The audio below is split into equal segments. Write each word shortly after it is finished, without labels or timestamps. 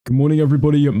Good morning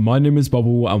everybody, my name is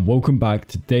Bubble and welcome back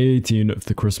to day 18 of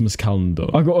the Christmas calendar.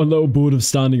 I got a little bored of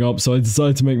standing up, so I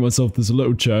decided to make myself this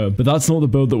little chair, but that's not the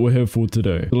build that we're here for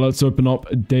today. So let's open up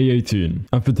day 18.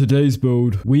 And for today's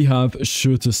build, we have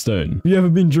Sure to Stone. Have you ever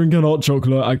been drinking hot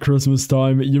chocolate at Christmas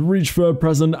time? You reach for a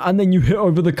present and then you hit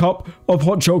over the cup of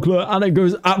hot chocolate and it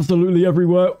goes absolutely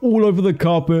everywhere, all over the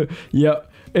carpet.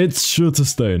 Yep, it's Sure to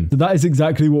Stone. So that is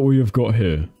exactly what we have got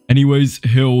here. Anyways,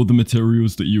 here are all the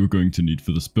materials that you are going to need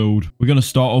for this build. We're going to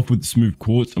start off with smooth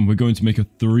quartz and we're going to make a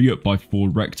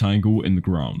 3x4 rectangle in the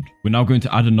ground. We're now going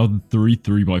to add another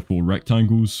 3x4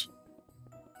 rectangles.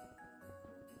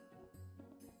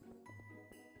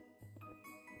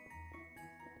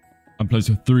 And place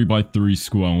a 3x3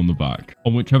 square on the back.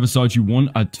 On whichever side you want,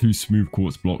 add 2 smooth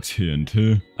quartz blocks here and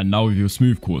here. And now with your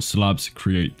smooth quartz slabs,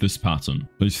 create this pattern.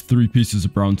 Place 3 pieces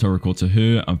of brown terracotta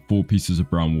here and 4 pieces of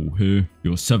brown wool here.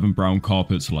 Your 7 brown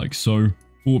carpets like so.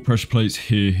 4 pressure plates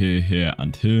here, here,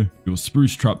 and here. Your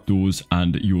spruce trapdoors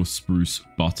and your spruce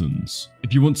buttons.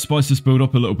 If you want to spice this build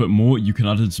up a little bit more, you can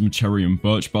add in some cherry and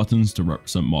birch buttons to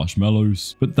represent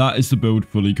marshmallows. But that is the build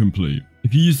fully complete.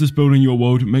 If you use this build in your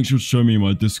world, make sure to show me in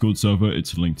my Discord server,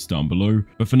 it's linked down below.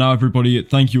 But for now everybody,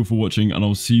 thank you all for watching and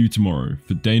I'll see you tomorrow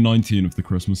for day 19 of the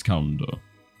Christmas calendar.